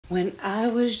When I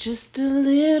was just a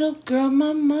little girl,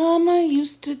 my mama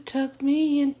used to tuck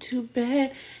me into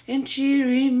bed and she'd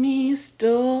read me a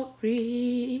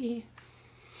story.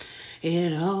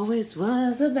 It always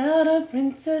was about a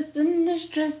princess in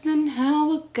distress and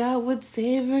how a god would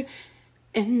save her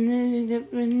and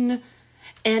end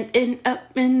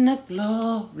up in the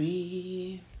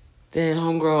glory. Then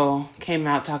homegirl came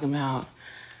out talking about,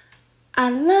 I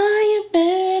lie in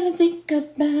bed and think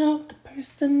about the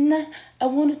person that I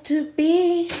wanted to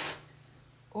be.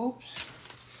 Oops.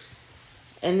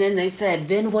 And then they said,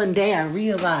 then one day I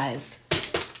realized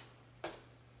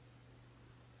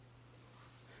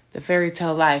the fairy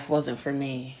tale life wasn't for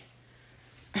me.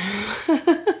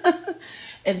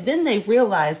 And then they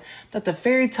realized that the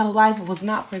fairy tale life was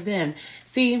not for them.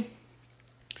 See,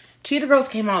 Cheetah Girls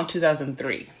came out in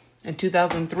 2003. In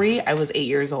 2003, I was 8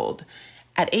 years old.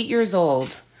 At 8 years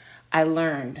old, I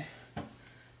learned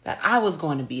that I was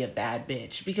going to be a bad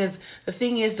bitch. Because the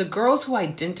thing is, the girls who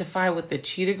identify with the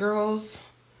Cheetah Girls,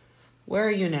 where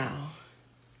are you now?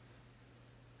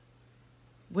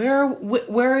 Where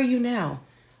are you now?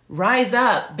 Rise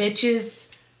up, bitches.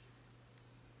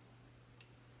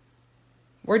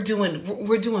 We're doing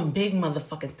big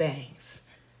motherfucking things.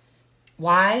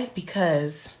 Why?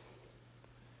 Because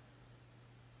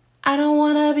I don't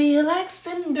want to be like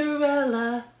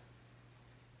Cinderella,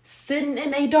 sitting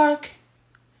in a dark,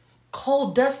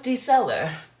 cold, dusty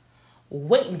cellar,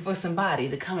 waiting for somebody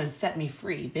to come and set me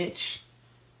free, bitch.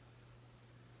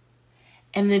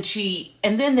 And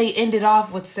then they ended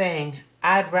off with saying,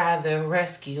 I'd rather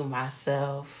rescue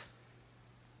myself.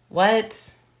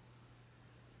 What?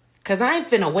 Because I ain't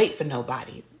finna wait for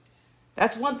nobody.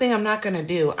 That's one thing I'm not gonna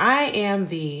do. I am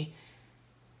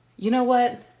you know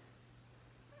what?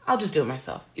 I'll just do it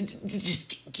myself.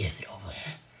 Just give it over.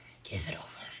 Give it over.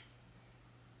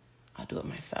 I'll do it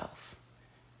myself.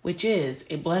 Which is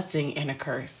a blessing and a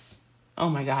curse. Oh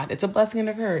my God, it's a blessing and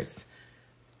a curse.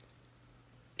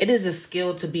 It is a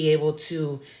skill to be able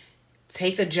to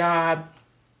take a job,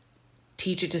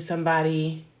 teach it to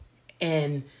somebody,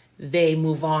 and they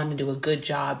move on and do a good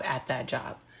job at that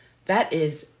job. That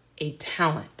is a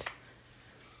talent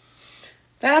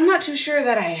that I'm not too sure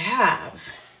that I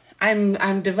have.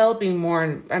 I'm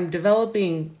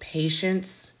developing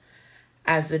patience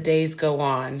as the days go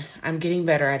on. I'm getting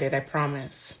better at it, I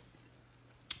promise.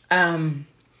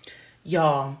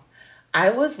 Y'all,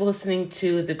 I was listening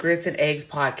to the Grits and Eggs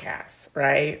podcast,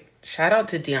 right? Shout out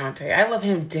to Deontay. I love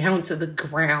him down to the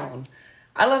ground.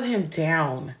 I love him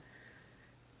down.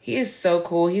 He is so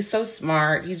cool. He's so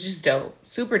smart. He's just dope.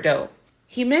 Super dope.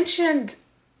 He mentioned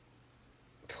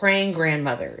praying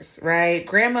grandmothers, right?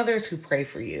 Grandmothers who pray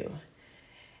for you.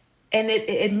 And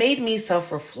it made me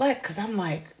self-reflect because I'm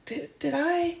like, did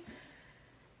I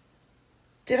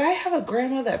have a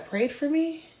grandma that prayed for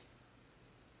me?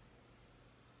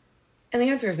 And the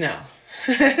answer is no.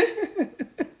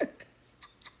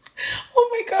 Oh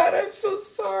my God, I'm so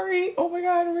sorry. Oh my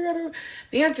God.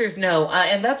 The answer is no.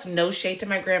 And that's no shade to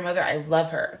my grandmother. I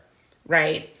love her,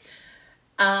 right?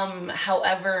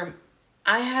 However,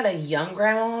 I had a young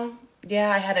grandma.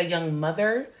 Yeah, I had a young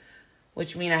mother,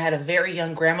 which means I had a very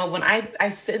young grandma. When I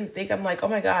sit and think, I'm like, oh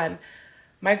my God,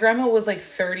 my grandma was like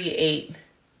 38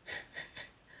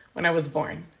 when I was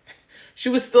born. She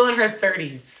was still in her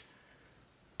 30s.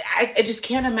 I just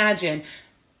can't imagine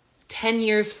 10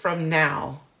 years from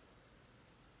now,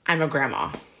 I'm a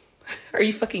grandma. Are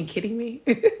you fucking kidding me?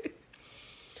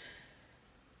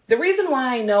 The reason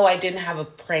why I know I didn't have a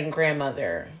praying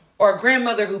grandmother or a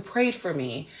grandmother who prayed for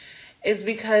me is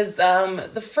because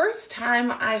the first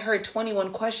time I heard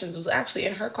 21 Questions was actually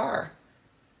in her car.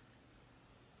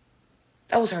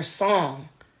 That was her song.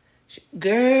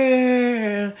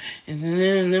 Girl,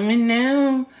 let me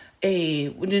know. Hey,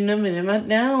 would you know me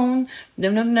down?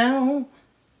 No.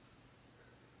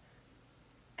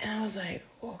 And I was like,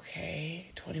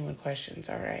 okay, 21 Questions,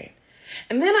 all right.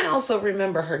 And then I also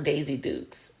remember her Daisy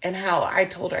Dukes and how I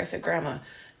told her, I said, Grandma,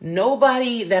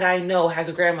 nobody that I know has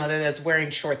a grandmother that's wearing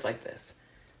shorts like this.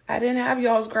 I didn't have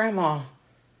y'all's grandma.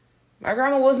 My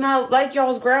grandma was not like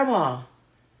y'all's grandma.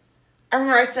 I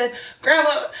remember I said,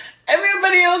 Grandma,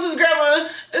 everybody else's grandma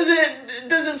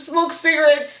doesn't smoke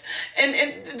cigarettes and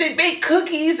they bake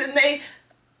cookies and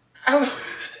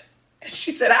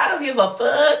she said, I don't give a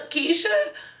fuck, Keisha.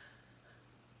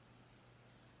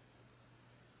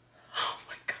 Oh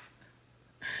my God.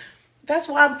 That's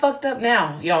why I'm fucked up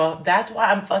now, y'all. That's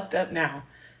why I'm fucked up now.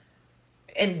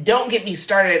 And don't get me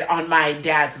started on my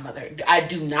dad's mother. I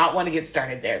do not want to get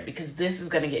started there because this is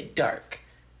going to get dark.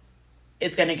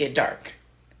 It's going to get dark.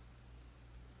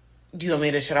 Do you want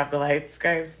me to shut off the lights,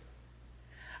 guys?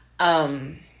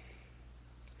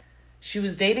 She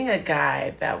was dating a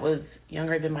guy that was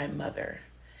younger than my mother.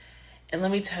 And let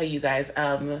me tell you guys,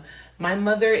 my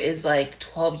mother is like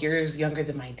 12 years younger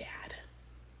than my dad.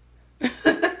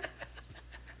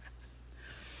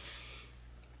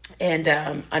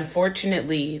 And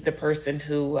unfortunately, the person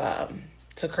who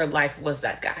took her life was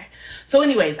that guy. So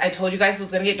anyways, I told you guys it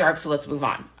was going to get dark, so let's move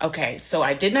on. Okay, so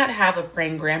I did not have a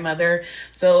praying grandmother.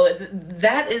 So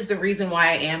that is the reason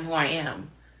why I am who I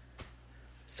am.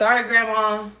 Sorry,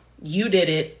 Grandma, you did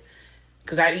it.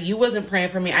 Because you wasn't praying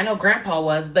for me. I know Grandpa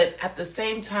was, but at the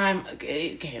same time,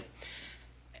 okay.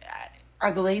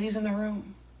 Are the ladies in the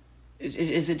room?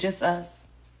 Is it just us?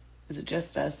 Is it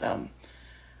just us? I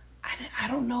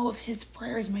don't know if his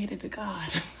prayers made it to God.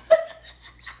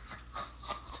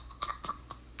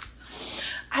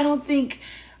 I don't think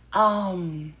a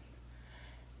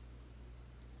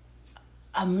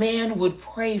man would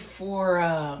pray for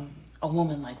a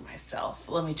woman like myself.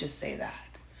 Let me just say that.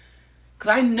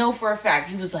 Because I know for a fact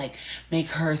he was like, make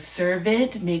her a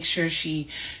servant, make sure she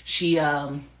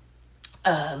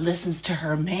listens to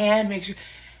her man, make sure,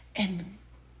 and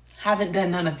haven't done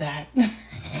none of that.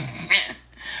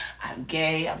 I'm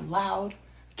gay, I'm loud,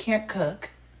 can't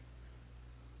cook,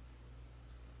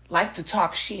 like to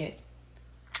talk shit.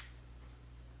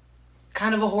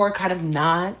 Kind of a whore, kind of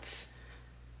not.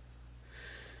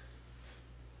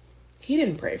 He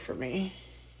didn't pray for me.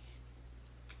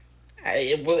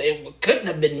 It couldn't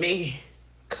have been me.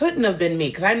 Couldn't have been me.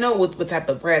 Because I know what type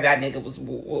of prayer that nigga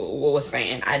was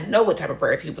saying. I know what type of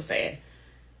prayers he was saying.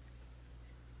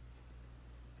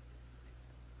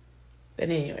 But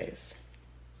anyways.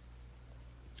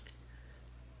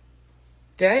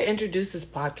 Did I introduce this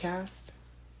podcast?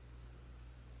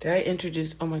 Did I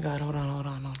introduce... Oh my God, hold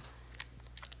on.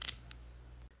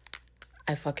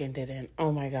 I fucking didn't.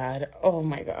 Oh my God.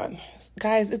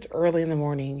 Guys, it's early in the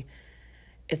morning.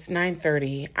 It's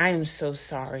 9:30. I am so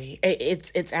sorry.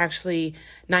 It's actually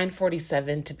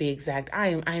 9:47 to be exact. I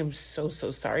am so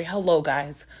sorry. Hello,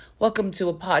 guys. Welcome to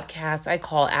a podcast I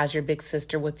call As Your Big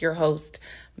Sister with your host,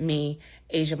 me,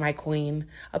 Asia, my queen.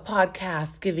 A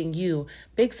podcast giving you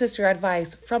big sister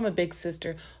advice from a big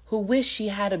sister who wished she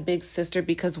had a big sister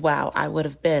because, wow, I would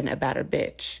have been a better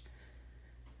bitch.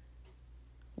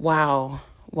 Wow.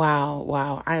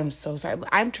 I am so sorry.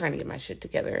 I'm trying to get my shit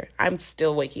together. I'm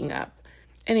still waking up.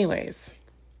 Anyways,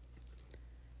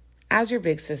 as your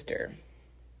big sister,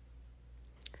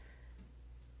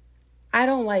 I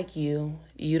don't like you.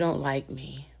 You don't like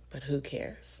me, but who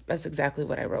cares? That's exactly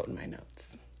what I wrote in my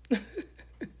notes.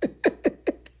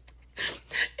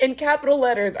 In capital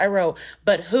letters, I wrote,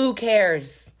 but who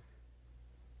cares?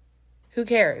 Who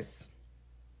cares?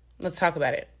 Let's talk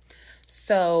about it.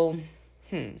 So,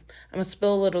 I'm going to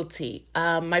spill a little tea.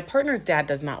 My partner's dad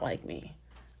does not like me.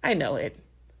 I know it.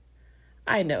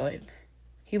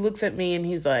 He looks at me and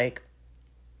he's like,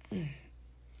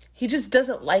 he just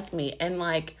doesn't like me. And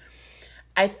like,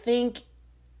 I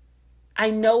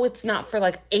know it's not for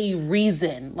like a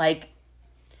reason, like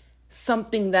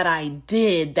something that I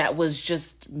did that was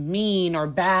just mean or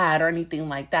bad or anything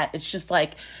like that. It's just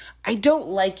like, I don't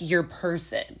like your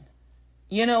person.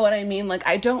 You know what I mean? Like,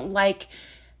 I don't like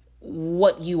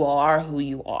what you are, who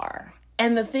you are.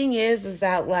 And the thing is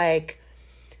that like,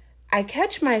 I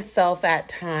catch myself at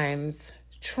times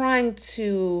trying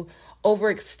to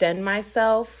overextend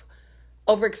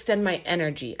my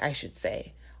energy, I should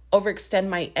say. Overextend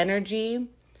my energy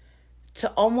to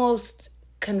almost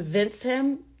convince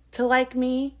him to like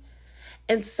me.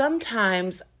 And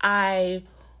sometimes I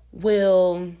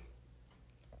will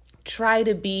try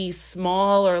to be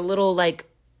small or a little like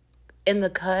in the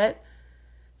cut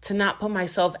to not put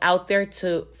myself out there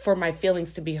for my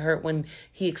feelings to be hurt when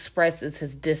he expresses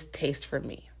his distaste for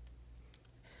me.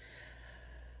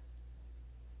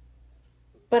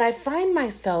 But I find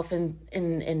myself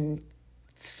in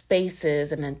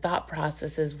spaces and in thought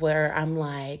processes where I'm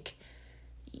like,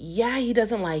 yeah, he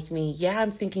doesn't like me. Yeah,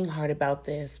 I'm thinking hard about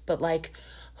this. But like,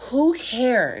 who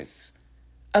cares?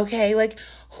 Okay, like,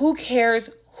 who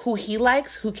cares who he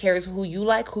likes? Who cares who you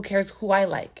like? Who cares who I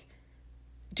like?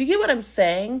 Do you get what I'm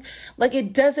saying? Like,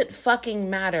 it doesn't fucking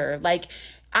matter. Like,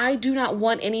 I do not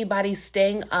want anybody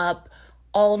staying up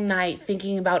all night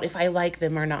thinking about if I like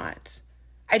them or not.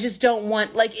 I just don't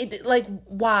want,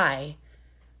 why?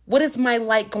 What is my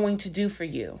like going to do for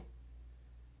you?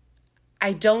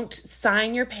 I don't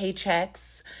sign your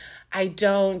paychecks. I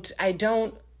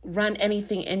don't run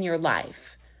anything in your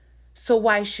life. So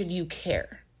why should you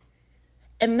care?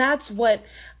 And that's what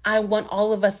I want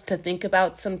all of us to think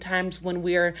about sometimes when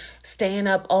we're staying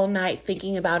up all night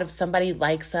thinking about if somebody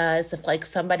likes us, if like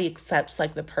somebody accepts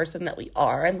like the person that we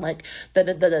are and like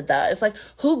da-da-da-da-da. It's like,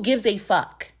 who gives a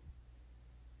fuck?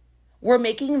 We're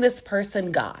making this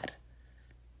person God.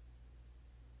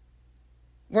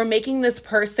 We're making this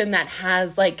person that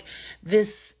has like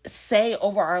this say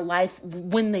over our life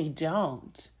when they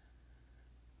don't.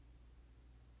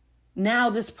 Now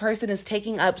this person is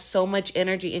taking up so much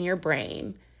energy in your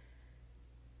brain.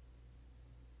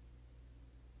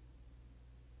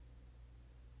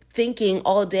 Thinking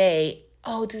all day,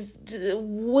 oh,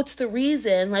 what's the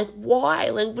reason? Like, why?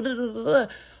 Like, blah, blah, blah.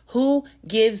 Who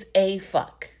gives a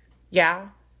fuck?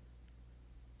 Yeah?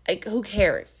 Like, who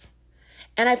cares?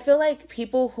 And I feel like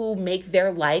people who make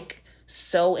their like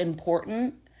so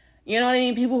important, you know what I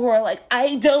mean? People who are like,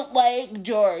 I don't like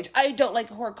George. I don't like,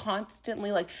 who are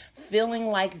constantly like feeling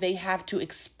like they have to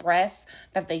express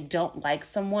that they don't like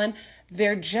someone.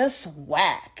 They're just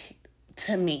whack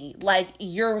to me. Like,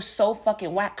 you're so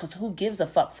fucking whack, because who gives a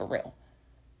fuck for real?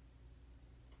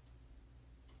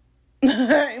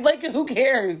 Like, who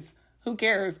cares? Who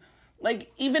cares?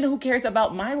 Like, even who cares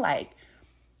about my like?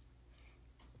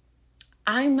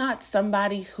 I'm not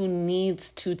somebody who needs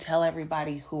to tell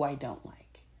everybody who I don't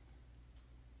like.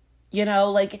 You know,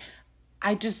 like,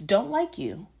 I just don't like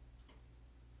you.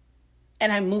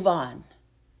 And I move on.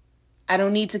 I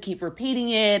don't need to keep repeating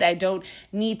it. I don't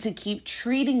need to keep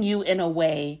treating you in a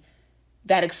way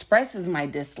that expresses my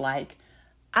dislike.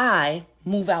 I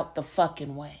move out the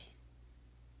fucking way.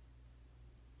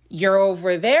 You're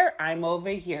over there, I'm over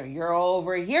here. You're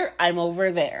over here, I'm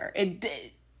over there.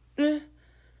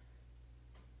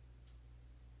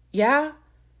 Yeah?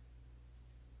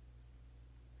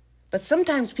 But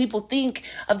sometimes people think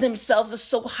of themselves as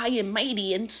so high and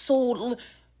mighty and so...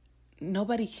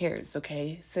 Nobody cares,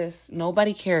 okay, sis?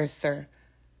 Nobody cares, sir.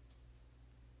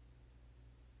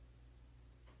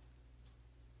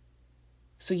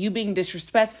 So you being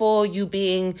disrespectful, you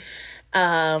being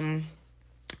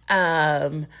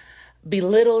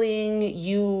belittling,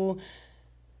 you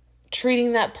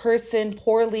treating that person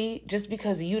poorly just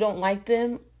because you don't like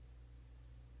them,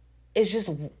 is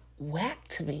just whack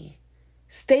to me.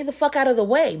 Stay the fuck out of the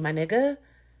way, my nigga.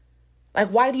 Like,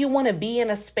 why do you want to be in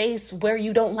a space where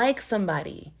you don't like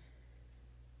somebody?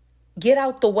 Get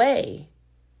out the way.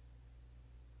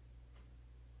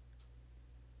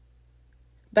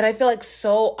 But I feel like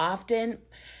so often,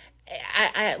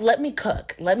 let me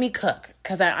cook,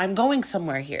 because I'm going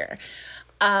somewhere here.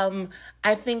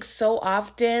 I think so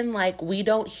often, like, we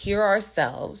don't hear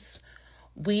ourselves.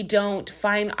 We don't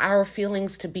find our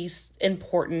feelings to be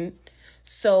important.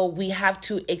 So we have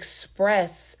to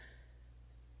express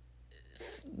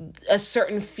a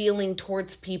certain feeling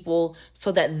towards people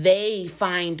so that they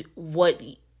find what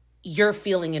you're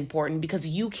feeling important, because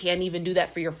you can't even do that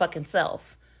for your fucking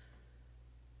self.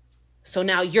 So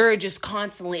now you're just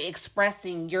constantly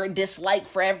expressing your dislike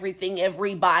for everything,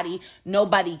 everybody.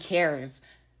 Nobody cares.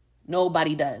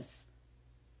 Nobody does.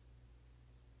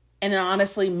 And it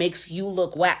honestly makes you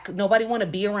look whack. Nobody want to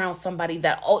be around somebody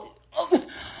that,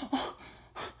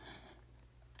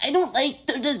 I don't like,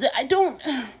 I don't...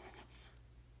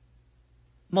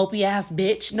 Mopey ass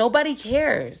bitch. Nobody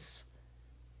cares.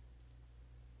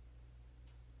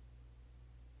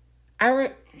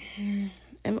 Am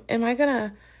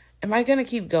I gonna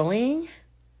keep going?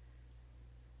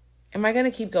 Am I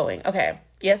gonna keep going? Okay.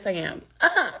 Yes, I am.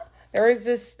 There's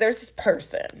this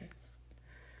person.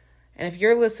 And if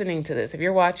you're listening to this, if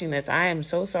you're watching this, I am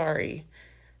so sorry.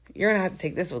 You're gonna have to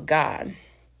take this with God.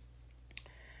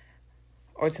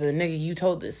 Or to the nigga you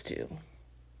told this to.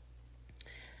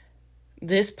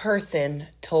 This person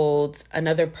told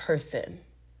another person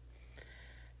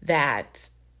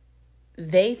that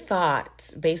they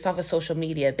thought, based off of social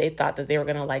media, they thought that they were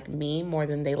going to like me more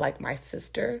than they like my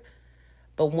sister.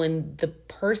 But when the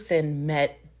person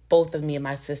met both of me and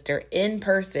my sister in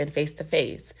person, face to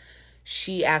face,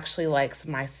 she actually likes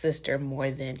my sister more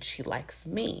than she likes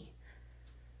me.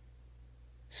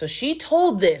 So she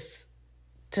told this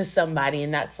to somebody,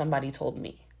 and that somebody told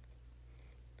me.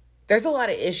 There's a lot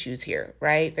of issues here,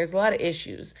 right? There's a lot of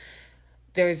issues.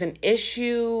 There's an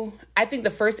issue. I think the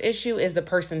first issue is the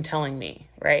person telling me,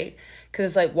 right? Because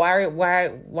it's like, why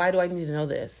do I need to know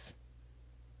this?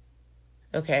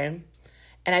 Okay.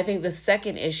 And I think the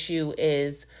second issue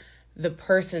is the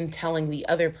person telling the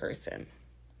other person.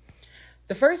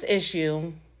 The first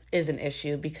issue is an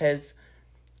issue because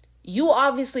you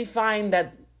obviously find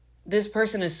that this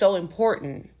person is so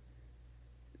important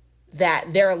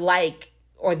that their like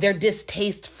or their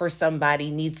distaste for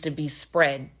somebody needs to be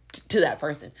spread to that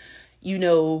person. You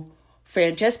know,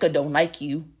 Francesca don't like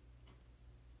you.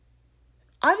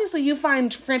 Obviously, you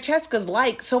find Francesca's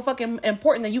like so fucking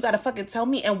important that you gotta fucking tell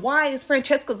me. And why is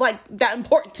Francesca's like that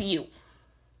important to you?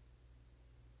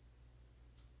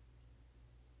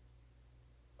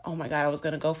 oh my God, I was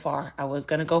going to go far. I was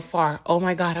going to go far. Oh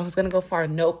my God, I was going to go far.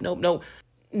 Nope, nope, nope.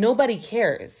 Nobody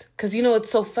cares. Because, it's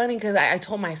so funny because I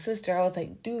told my sister, I was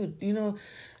like, dude,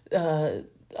 a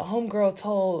homegirl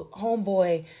told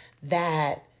homeboy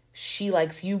that she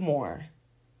likes you more.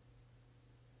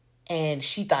 And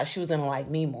she thought she was going to like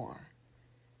me more.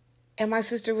 And my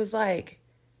sister was like,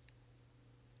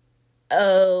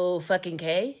 oh, fucking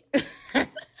K.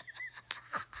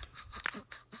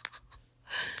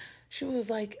 She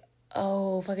was like,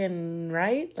 oh, fucking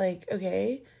right? Like,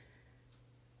 okay.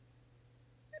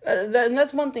 And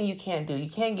that's one thing you can't do. You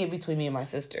can't get between me and my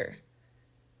sister.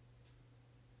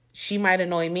 She might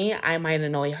annoy me. I might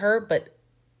annoy her, but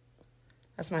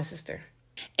that's my sister.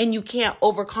 And you can't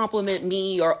overcompliment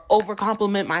me or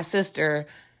overcompliment my sister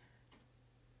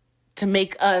to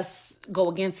make us go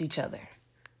against each other.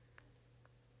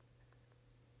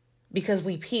 Because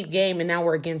we peep game and now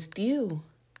we're against you.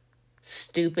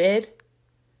 Stupid.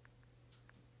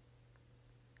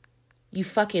 You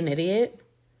fucking idiot.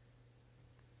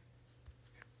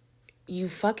 You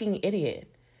fucking idiot.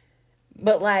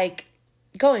 But like,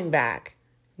 going back,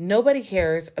 nobody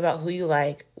cares about who you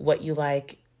like, what you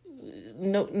like.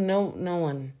 No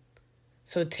one.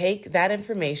 So take that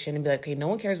information and be like, okay, no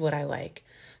one cares what I like.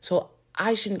 So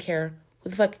I shouldn't care what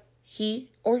the fuck he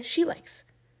or she likes.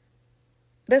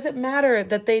 Doesn't matter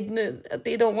that they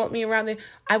don't want me around.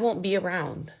 I won't be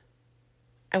around.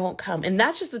 I won't come. And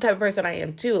that's just the type of person I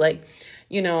am too. Like,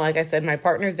 like I said, my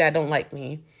partner's dad don't like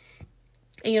me.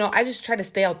 And, I just try to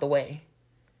stay out the way.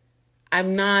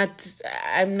 I'm not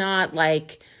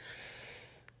like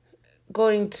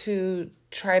going to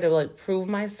try to like prove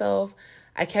myself.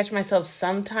 I catch myself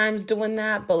sometimes doing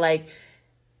that, but like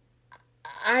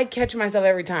I catch myself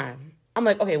every time. I'm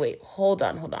like, okay, wait, hold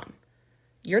on.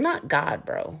 You're not God,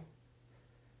 bro.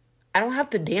 I don't have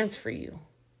to dance for you.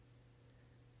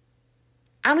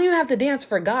 I don't even have to dance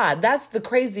for God. That's the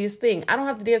craziest thing. I don't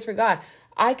have to dance for God.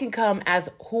 I can come as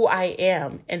who I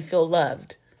am and feel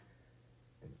loved.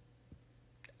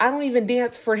 I don't even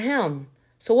dance for him.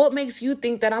 So what makes you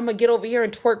think that I'm going to get over here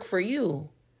and twerk for you?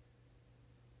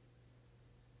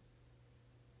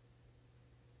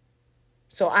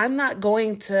 So I'm not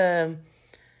going to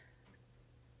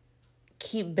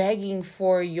keep begging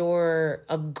for your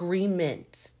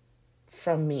agreement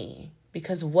from me.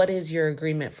 Because what is your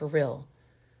agreement for real?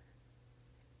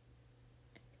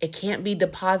 It can't be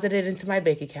deposited into my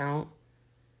bank account.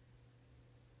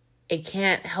 It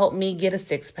can't help me get a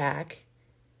six-pack.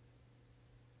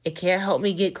 It can't help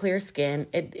me get clear skin.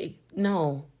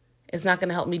 No, it's not going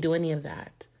to help me do any of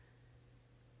that.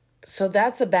 So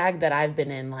that's a bag that I've been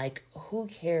in. Like, who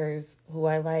cares who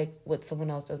I like, what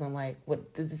someone else doesn't like?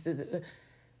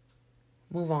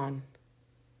 Move on.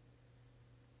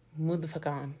 Move the fuck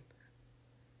on.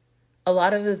 A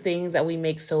lot of the things that we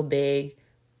make so big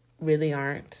really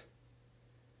aren't.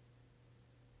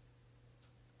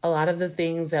 A lot of the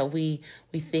things that we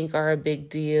think are a big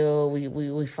deal,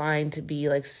 we find to be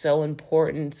like so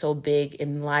important, so big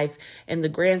in life, in the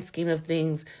grand scheme of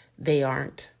things, they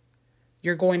aren't.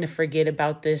 You're going to forget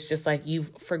about this just like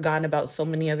you've forgotten about so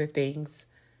many other things.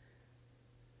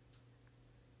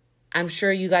 I'm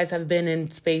sure you guys have been in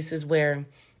spaces where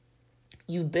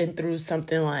you've been through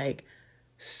something like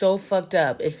so fucked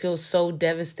up. It feels so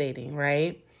devastating,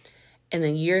 right? And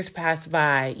then years pass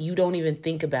by, you don't even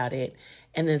think about it.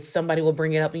 And then somebody will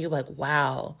bring it up and you're like,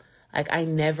 wow, like I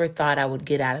never thought I would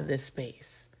get out of this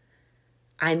space.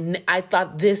 I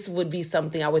thought this would be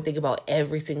something I would think about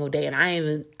every single day. And I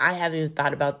haven't even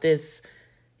thought about this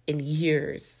in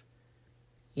years.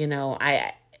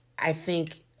 I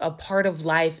think a part of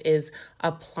life is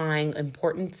applying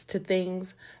importance to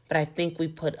things, but I think we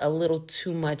put a little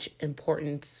too much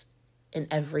importance in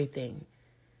everything.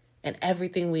 And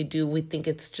everything we do, we think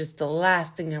it's just the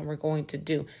last thing that we're going to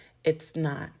do. It's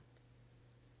not,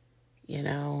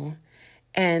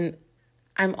 And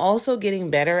I'm also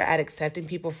getting better at accepting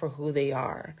people for who they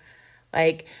are.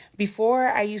 Like before,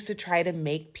 I used to try to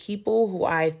make people who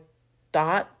I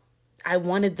thought I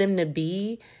wanted them to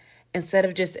be, instead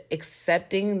of just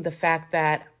accepting the fact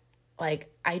that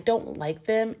like I don't like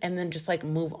them and then just like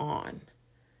move on.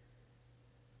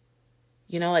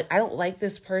 Like I don't like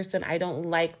this person. I don't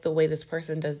like the way this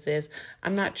person does this.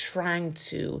 I'm not trying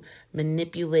to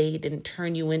manipulate and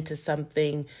turn you into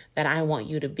something that I want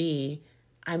you to be.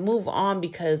 I move on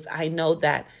because I know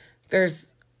that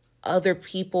there's other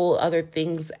people, other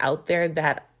things out there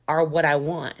that are what I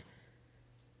want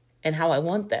and how I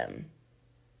want them.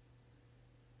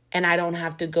 And I don't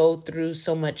have to go through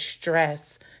so much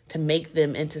stress to make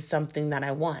them into something that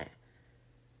I want.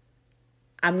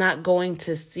 I'm not going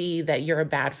to see that you're a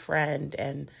bad friend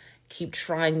and keep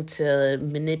trying to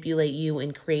manipulate you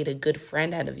and create a good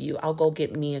friend out of you, I'll go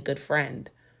get me a good friend.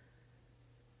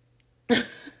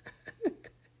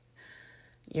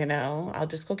 I'll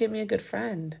just go get me a good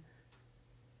friend.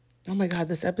 Oh my God,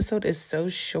 this episode is so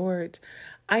short.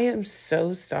 I am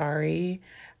so sorry.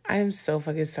 I am so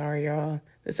fucking sorry, y'all.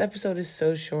 This episode is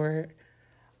so short.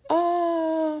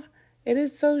 Oh, it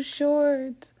is so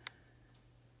short.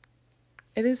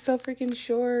 It is so freaking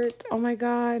short. Oh my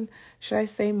God. Should I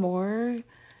say more?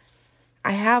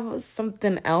 I have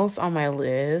something else on my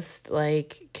list.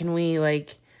 Can we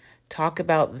talk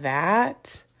about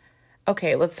that?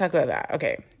 Okay, let's talk about that.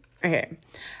 Okay.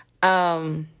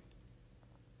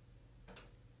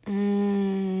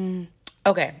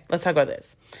 Okay, let's talk about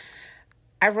this.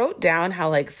 I wrote down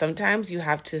how sometimes you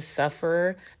have to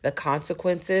suffer the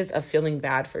consequences of feeling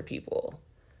bad for people.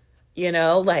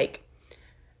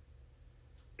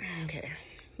 Okay,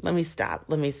 let me stop.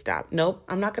 Nope,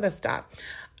 I'm not going to stop.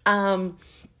 There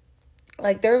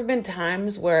have been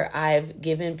times where I've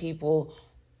given people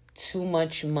too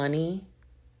much money,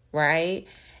 right?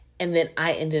 And then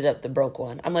I ended up the broke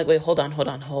one. I'm like, wait, hold on.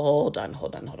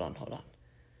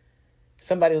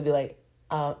 Somebody would be like,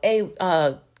 hey,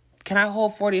 can I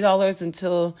hold $40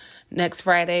 until next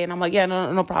Friday? And I'm like, yeah,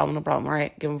 no problem. All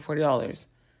right, give them $40.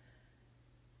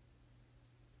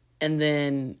 And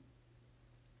then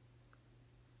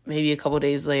maybe a couple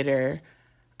days later,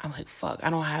 I'm like, fuck,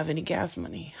 I don't have any gas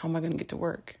money. How am I going to get to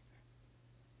work?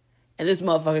 And this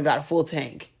motherfucker got a full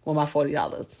tank with my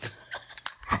 $40.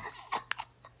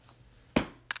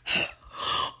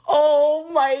 Oh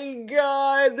my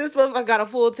God. This motherfucker got a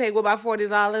full tank with my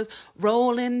 $40,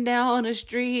 rolling down the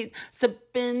street,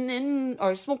 sipping in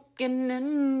or smoking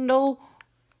in no.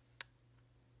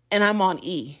 And I'm on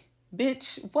E.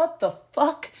 Bitch, what the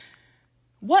fuck?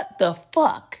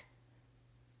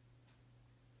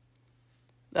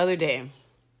 The other day,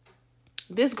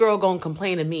 this girl gonna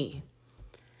complain to me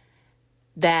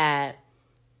that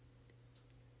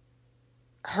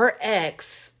her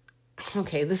ex,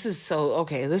 this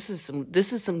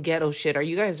is some ghetto shit. Are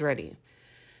you guys ready?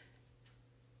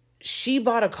 She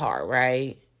bought a car,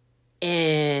 right?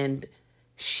 And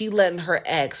she letting her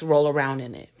ex roll around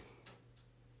in it.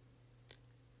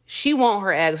 She want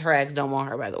her ex don't want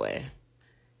her, by the way.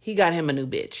 He got him a new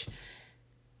bitch.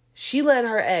 She let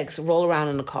her ex roll around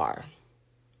in the car.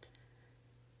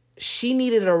 She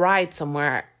needed a ride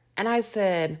somewhere. And I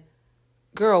said,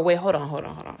 girl, wait, hold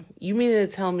on. You mean to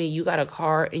tell me you got a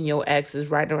car and your ex is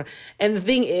riding around? And the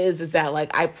thing is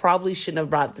that I probably shouldn't have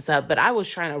brought this up, but I was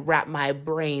trying to wrap my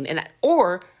brain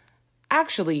I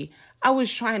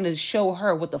was trying to show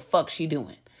her what the fuck she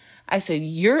doing. I said,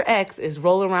 your ex is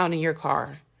rolling around in your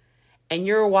car and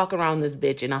you're walking around this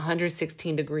bitch in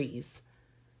 116 degrees.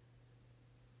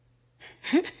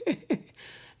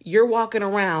 You're walking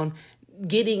around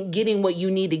getting what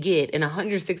you need to get in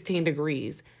 116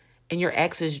 degrees, and your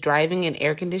ex is driving in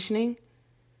air conditioning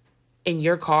in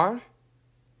your car,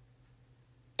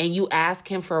 and you ask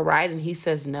him for a ride and he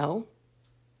says no.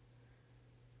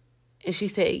 And she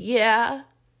said, yeah.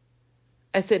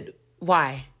 I said,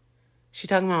 why? She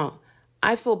talking about,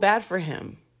 I feel bad for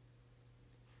him.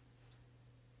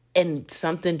 And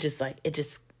something it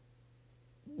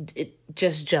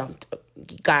just jumped.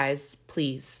 Guys,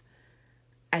 please.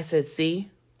 I said,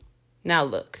 see, now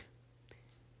look,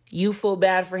 you feel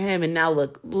bad for him. And now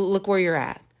look where you're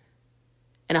at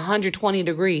in 120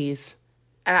 degrees.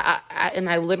 And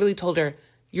I literally told her,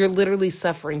 you're literally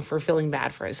suffering for feeling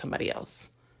bad for somebody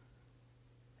else.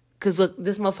 Because look,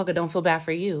 this motherfucker don't feel bad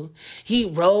for you. He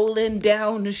rolling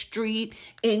down the street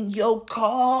in your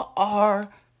car.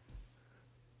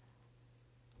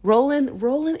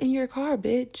 Rolling in your car,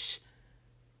 bitch.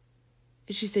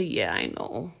 And she said, yeah, I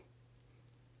know.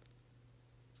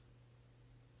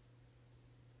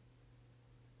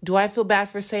 Do I feel bad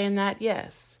for saying that?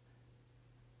 Yes.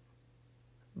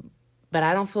 But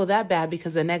I don't feel that bad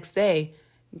because the next day,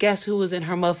 guess who was in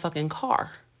her motherfucking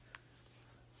car?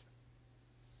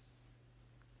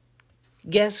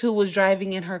 Guess who was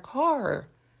driving in her car?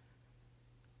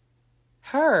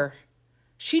 Her.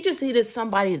 She just needed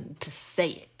somebody to say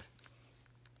it.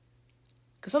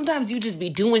 Because sometimes you just be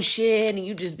doing shit and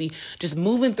you just be just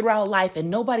moving throughout life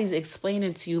and nobody's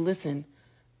explaining to you, listen,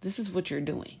 this is what you're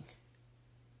doing.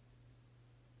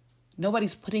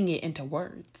 Nobody's putting it into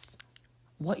words,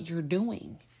 what you're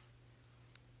doing.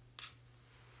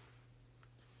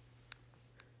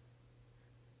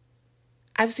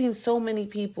 I've seen so many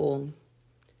people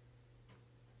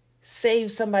save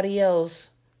somebody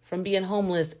else from being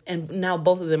homeless, and now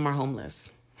both of them are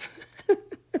homeless.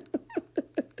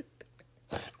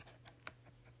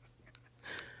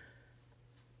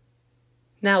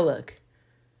 Now look,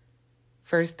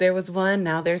 first there was one,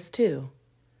 now there's two.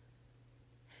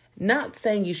 Not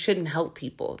saying you shouldn't help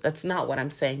people. That's not what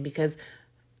I'm saying, because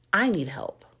I need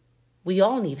help. We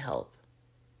all need help.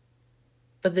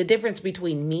 But the difference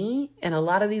between me and a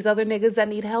lot of these other niggas that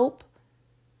need help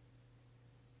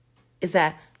is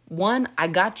that, one, I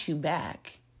got you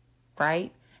back,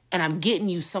 right? And I'm getting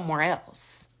you somewhere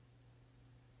else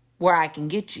where I can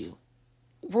get you.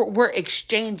 We're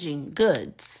exchanging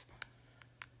goods.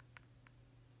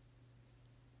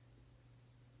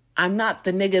 I'm not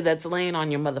the nigga that's laying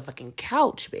on your motherfucking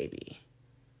couch, baby,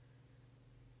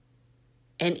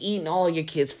 and eating all your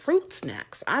kids' fruit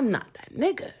snacks. I'm not that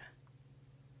nigga.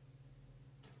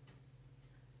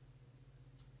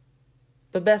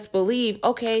 But best believe,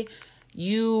 okay,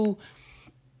 you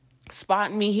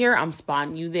spot me here, I'm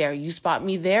spotting you there. You spot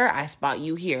me there, I spot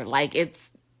you here. Like,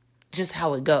 it's just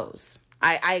how it goes.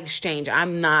 I exchange.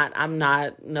 I'm not,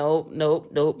 nope.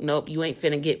 You ain't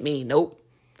finna get me. Nope.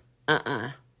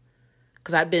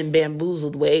 Because I've been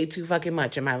bamboozled way too fucking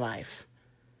much in my life.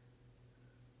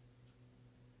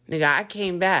 Nigga, I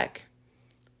came back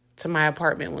to my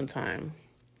apartment one time.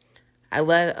 I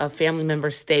let a family member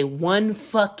stay one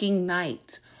fucking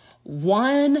night.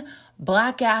 One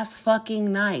black ass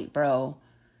fucking night, bro.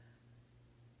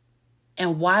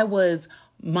 And why was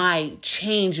my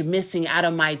change missing out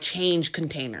of my change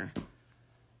container?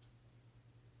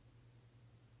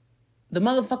 The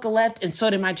motherfucker left and so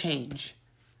did my change.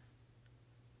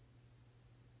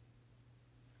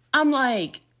 I'm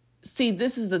like, see,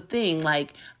 this is the thing.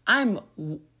 Like, I'm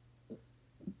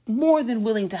more than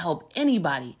willing to help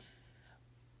anybody.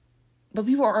 But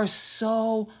people are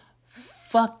so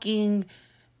fucking,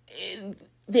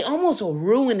 they almost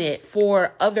ruin it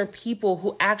for other people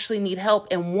who actually need help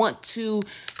and want to,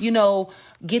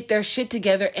 get their shit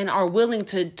together and are willing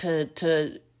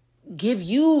to give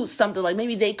you something. Like,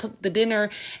 maybe they cook the dinner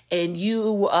and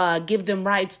you give them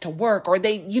rides to work, or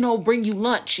they, bring you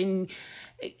lunch and,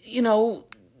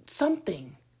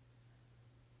 something.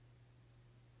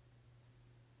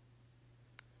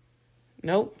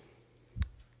 Nope.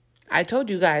 I told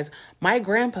you guys, my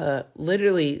grandpa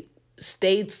literally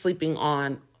stayed sleeping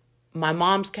on my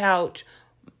mom's couch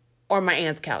or my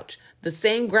aunt's couch. The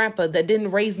same grandpa that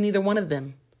didn't raise neither one of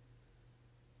them.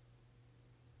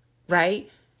 Right?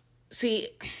 See,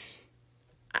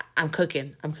 I'm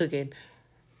cooking.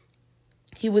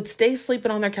 He would stay sleeping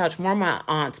on their couch. More of my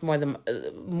aunts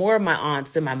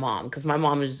than my mom, because my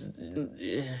mom is.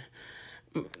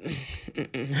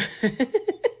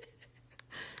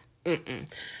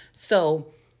 So,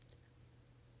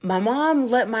 my mom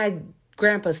let my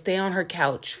grandpa stay on her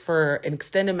couch for an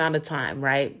extended amount of time,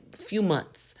 right? A few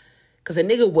months. Because a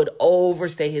nigga would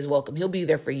overstay his welcome. He'll be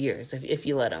there for years if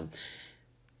you let him.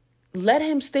 Let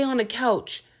him stay on the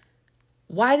couch.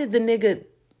 Why did the nigga,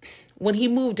 when he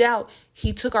moved out,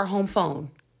 he took our home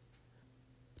phone.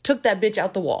 Took that bitch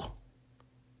out the wall.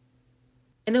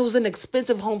 And it was an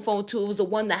expensive home phone too. It was the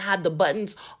one that had the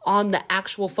buttons on the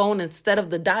actual phone instead of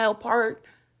the dial part.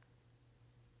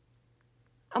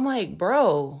 I'm like,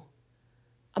 bro,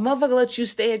 a motherfucker let you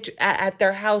stay at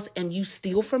their house and you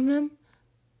steal from them?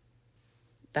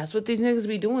 That's what these niggas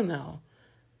be doing, though.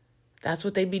 That's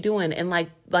what they be doing. And like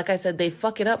I said, they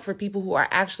fuck it up for people who are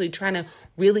actually trying to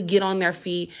really get on their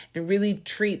feet and really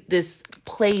treat this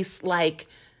place like,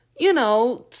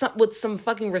 with some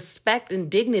fucking respect and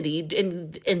dignity.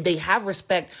 And they have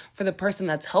respect for the person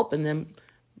that's helping them.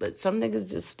 But some niggas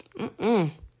just,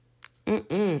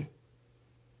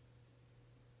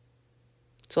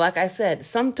 So like I said,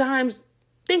 sometimes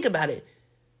think about it.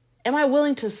 Am I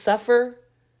willing to suffer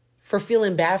for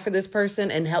feeling bad for this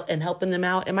person and helping them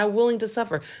out? Am I willing to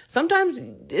suffer? Sometimes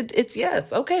it's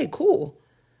yes. Okay, cool.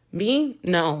 Me?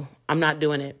 No, I'm not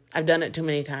doing it. I've done it too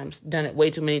many times. Done it way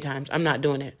too many times. I'm not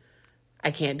doing it.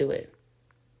 I can't do it.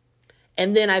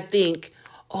 And then I think,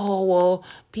 oh, well,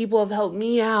 people have helped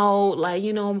me out. Like,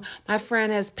 my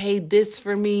friend has paid this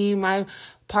for me. My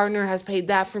partner has paid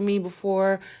that for me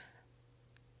before.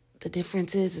 The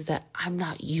difference is that I'm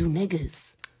not you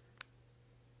niggas.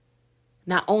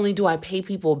 Not only do I pay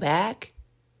people back,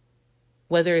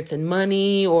 whether it's in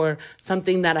money or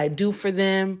something that I do for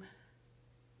them,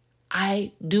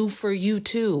 I do for you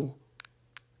too.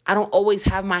 I don't always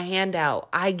have my hand out.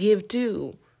 I give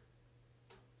too.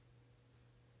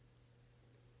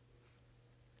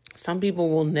 Some people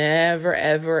will never,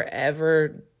 ever,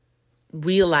 ever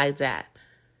realize that.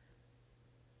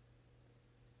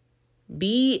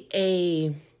 Be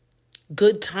a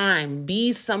good time.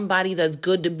 Be somebody that's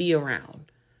good to be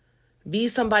around. Be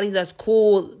somebody that's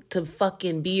cool to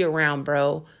fucking be around,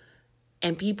 bro.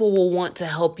 And people will want to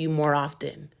help you more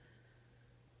often.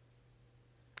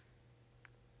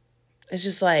 It's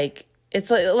just like,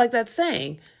 it's like that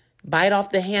saying, bite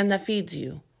off the hand that feeds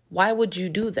you. Why would you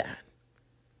do that?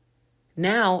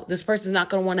 Now, this person's not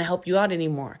going to want to help you out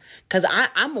anymore. Because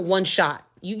I'm a one shot.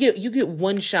 You get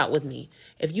one shot with me.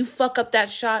 If you fuck up that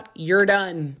shot, you're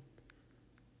done.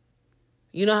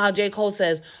 You know how J. Cole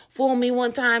says, fool me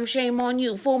one time, shame on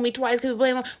you. Fool me twice,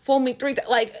 fool me three times.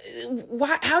 Like,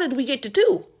 why? How did we get to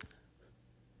 2?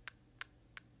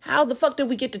 How the fuck did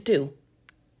we get to 2?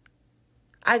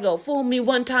 I go, fool me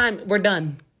one time, we're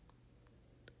done.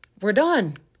 We're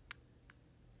done.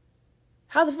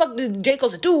 How the fuck did J. Cole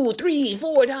say 2, 3,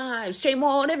 4 times? Shame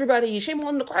on everybody. Shame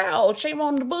on the crowd. Shame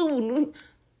on the boo.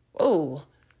 Oh,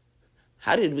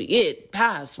 how did we get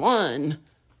past 1?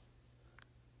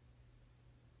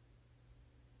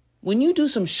 When you do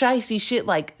some shicey shit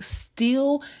like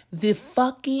steal the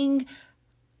fucking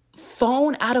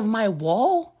phone out of my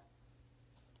wall,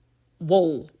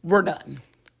 whoa, we're done.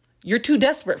 You're too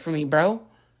desperate for me, bro.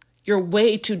 You're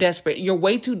way too desperate. You're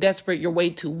way too desperate. You're way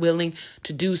too willing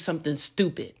to do something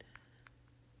stupid.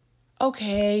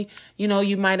 Okay,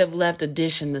 you might have left a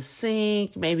dish in the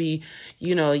sink. Maybe,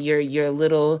 you're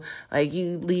little, like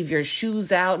you leave your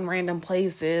shoes out in random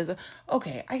places.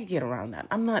 Okay, I can get around that.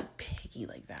 I'm not picky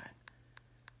like that.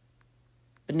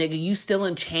 But nigga, you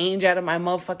stealing change out of my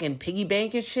motherfucking piggy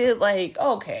bank and shit? Like,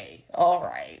 okay, all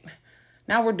right.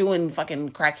 Now we're doing fucking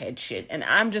crackhead shit. And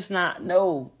I'm just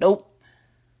nope,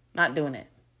 not doing it.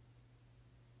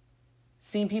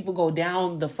 Seeing people go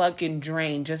down the fucking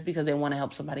drain just because they want to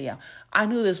help somebody out. I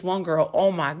knew this one girl,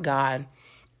 oh my God.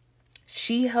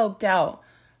 She helped out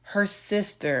her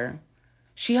sister.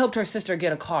 She helped her sister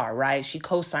get a car, right? She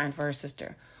co-signed for her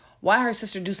sister. Why her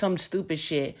sister do some stupid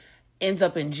shit, ends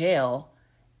up in jail.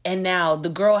 And now the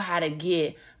girl had to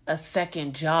get a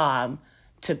second job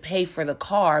to pay for the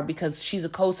car because she's a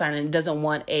co-signer and doesn't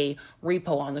want a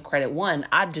repo on the credit. One,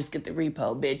 I'd just get the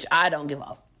repo, bitch. I don't give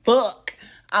a fuck.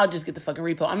 I'll just get the fucking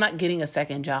repo. I'm not getting a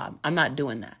second job. I'm not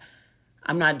doing that.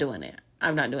 I'm not doing it.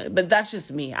 But that's just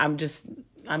me. I'm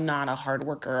not a hard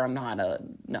worker. I'm not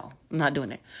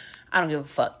doing it. I don't give a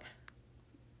fuck.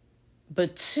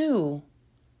 But 2,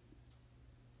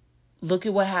 look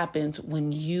at what happens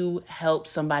when you help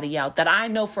somebody out. That I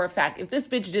know for a fact, if this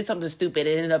bitch did something stupid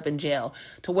and ended up in jail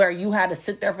to where you had to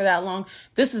sit there for that long,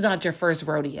 this is not your first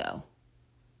rodeo.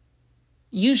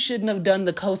 You shouldn't have done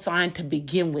the cosign to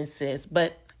begin with, sis.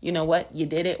 But you know what? You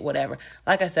did it, whatever.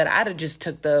 Like I said, I'd have just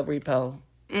took the repo.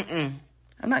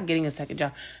 I'm not getting a second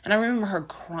job. And I remember her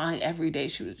crying every day.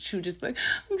 She would just be like,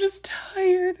 I'm just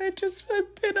tired.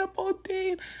 I've been up all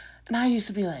day. And I used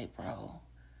to be like, bro,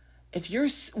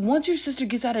 once your sister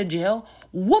gets out of jail,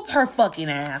 whoop her fucking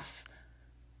ass.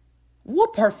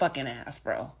 Whoop her fucking ass,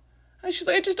 bro. And she's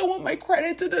like, I just don't want my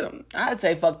credit to them. I'd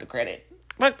say, fuck the credit.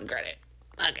 Fuck the credit.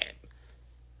 Fuck it.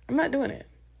 I'm not doing it.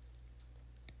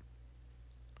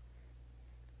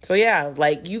 So yeah,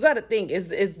 like you got to think, is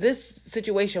this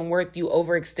situation worth you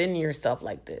overextending yourself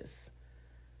like this?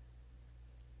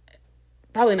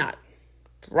 Probably not.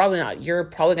 Probably not. You're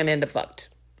probably going to end up fucked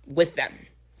with them.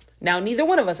 Now, neither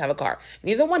one of us have a car.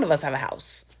 Neither one of us have a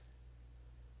house.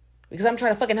 Because I'm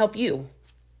trying to fucking help you.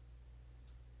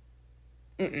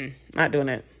 Not doing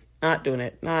it. Not doing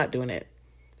it. Not doing it.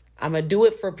 I'm going to do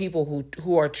it for people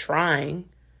who are trying.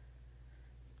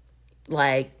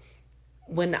 Like,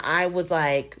 when I was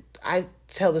like, I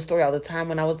tell the story all the time.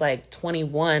 When I was like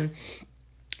 21,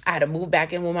 I had to move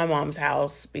back in with my mom's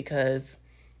house because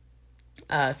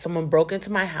someone broke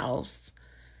into my house.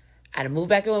 I had to move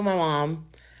back in with my mom.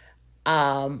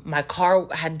 My car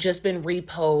had just been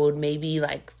repoed maybe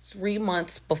like 3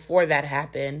 months before that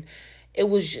happened. It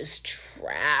was just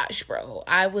trash, bro.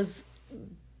 I was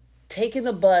taking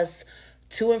the bus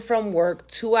to and from work,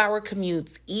 2-hour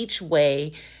commutes each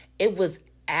way. It was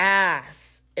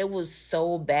ass. It was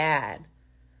so bad.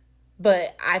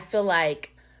 But I feel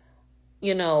like,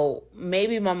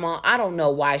 maybe my mom, I don't know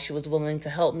why she was willing to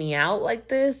help me out like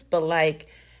this, but like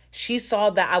she saw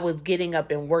that I was getting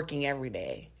up and working every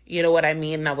day. You know what I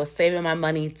mean? And I was saving my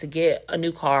money to get a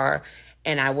new car,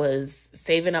 and I was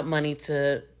saving up money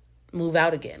to move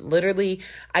out again. Literally,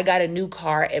 I got a new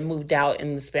car and moved out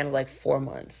in the span of like 4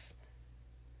 months.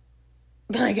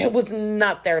 Like, it was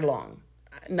not there long.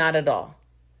 Not at all.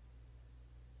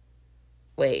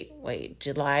 Wait.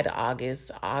 July to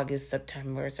August,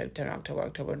 September,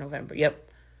 October, November. Yep.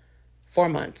 4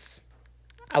 months.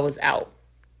 I was out.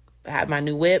 I had my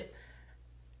new whip.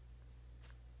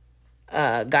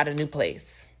 Got a new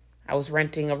place. I was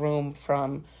renting a room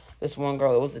from this one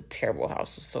girl. It was a terrible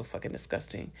house. It was so fucking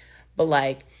disgusting. But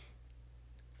like,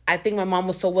 I think my mom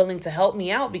was so willing to help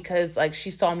me out because like she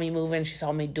saw me moving. She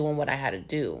saw me doing what I had to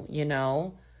do,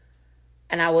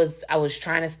 And I was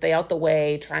trying to stay out the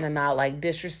way, trying to not like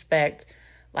disrespect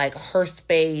like her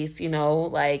space,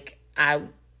 like I,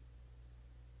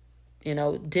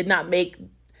 did not make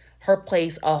her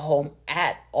place a home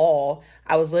at all.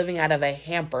 I was living out of a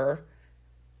hamper,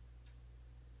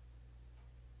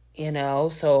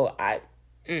 so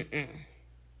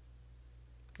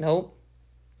nope,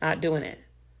 not doing it.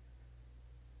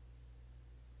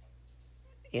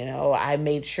 I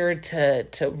made sure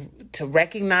to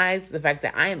recognize the fact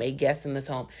that I am a guest in this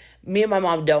home. Me and my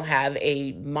mom don't have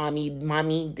a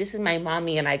mommy, this is my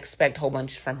mommy, and I expect a whole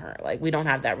bunch from her. Like, we don't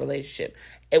have that relationship.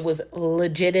 It was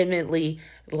legitimately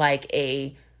like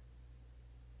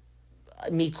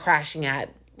me crashing at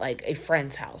like a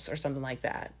friend's house or something like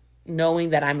that, knowing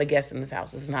that I'm a guest in this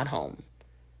house. This is not home.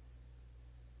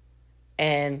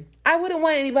 And I wouldn't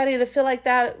want anybody to feel like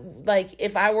that. Like,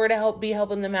 if I were to be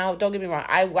helping them out, don't get me wrong,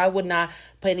 I would not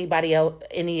put anybody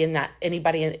in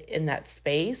that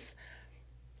space.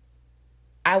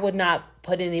 I would not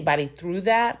put anybody through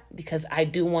that, because I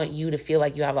do want you to feel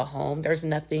like you have a home. There's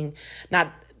not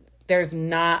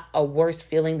a worse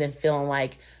feeling than feeling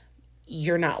like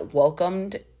you're not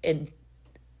welcomed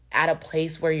at a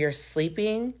place where you're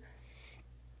sleeping.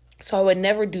 So I would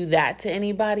never do that to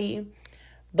anybody.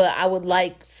 But I would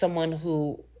like someone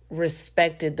who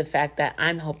respected the fact that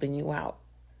I'm helping you out.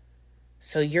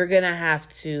 So you're going to have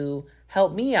to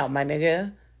help me out, my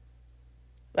nigga.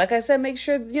 Like I said, make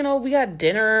sure, we got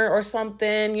dinner or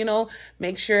something,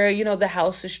 make sure, the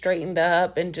house is straightened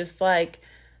up, and just like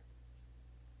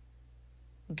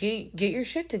get your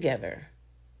shit together.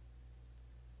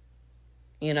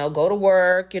 Go to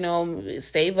work,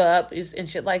 save up and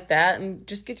shit like that, and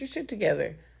just get your shit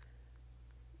together.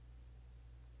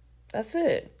 That's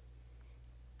it.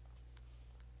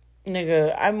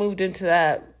 Nigga, I moved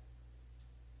into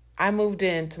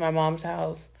my mom's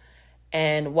house,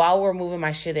 and while we're moving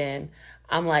my shit in,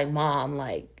 I'm like, Mom,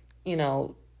 like,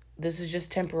 this is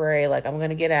just temporary. Like, I'm going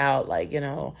to get out. Like,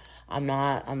 I'm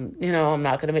not going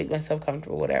to make myself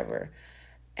comfortable, whatever.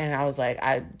 And I was like,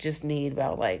 I just need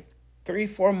about like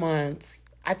 3-4 months.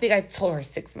 I think I told her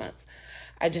 6 months.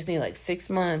 I just need like 6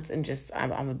 months, and just,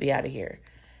 I'm going to be out of here.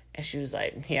 And she was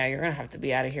like, yeah, you're going to have to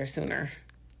be out of here sooner.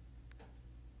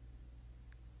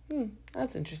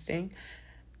 That's interesting.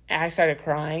 And I started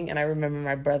crying, and I remember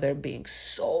my brother being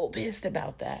so pissed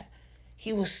about that.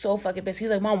 He was so fucking pissed. He's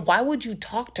like, Mom, why would you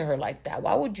talk to her like that?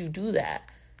 Why would you do that?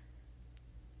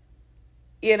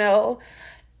 And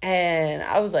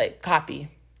I was like, copy.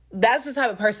 That's the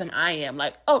type of person I am.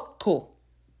 Like, oh, cool.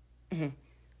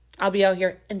 I'll be out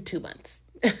here in 2 months.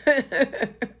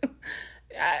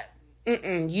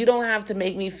 You don't have to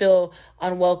make me feel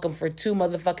unwelcome for too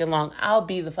motherfucking long. I'll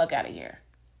be the fuck out of here.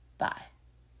 Bye.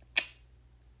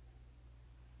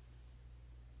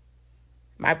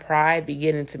 My pride be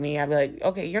getting to me. I'd be like,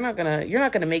 okay, you're not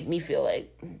gonna make me feel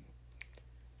like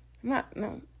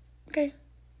no. Okay.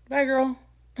 Bye, girl.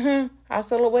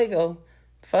 Hasta luego.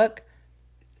 Fuck.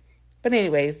 But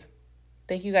anyways,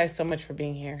 thank you guys so much for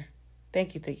being here.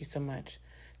 Thank you so much.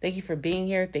 Thank you for being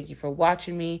here. Thank you for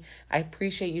watching me. I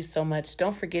appreciate you so much.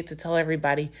 Don't forget to tell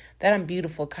everybody that I'm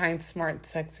beautiful, kind, smart, and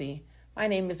sexy. My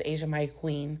name is Asia, my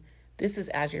queen. This is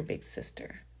As Your Big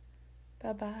Sister.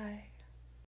 Bye-bye.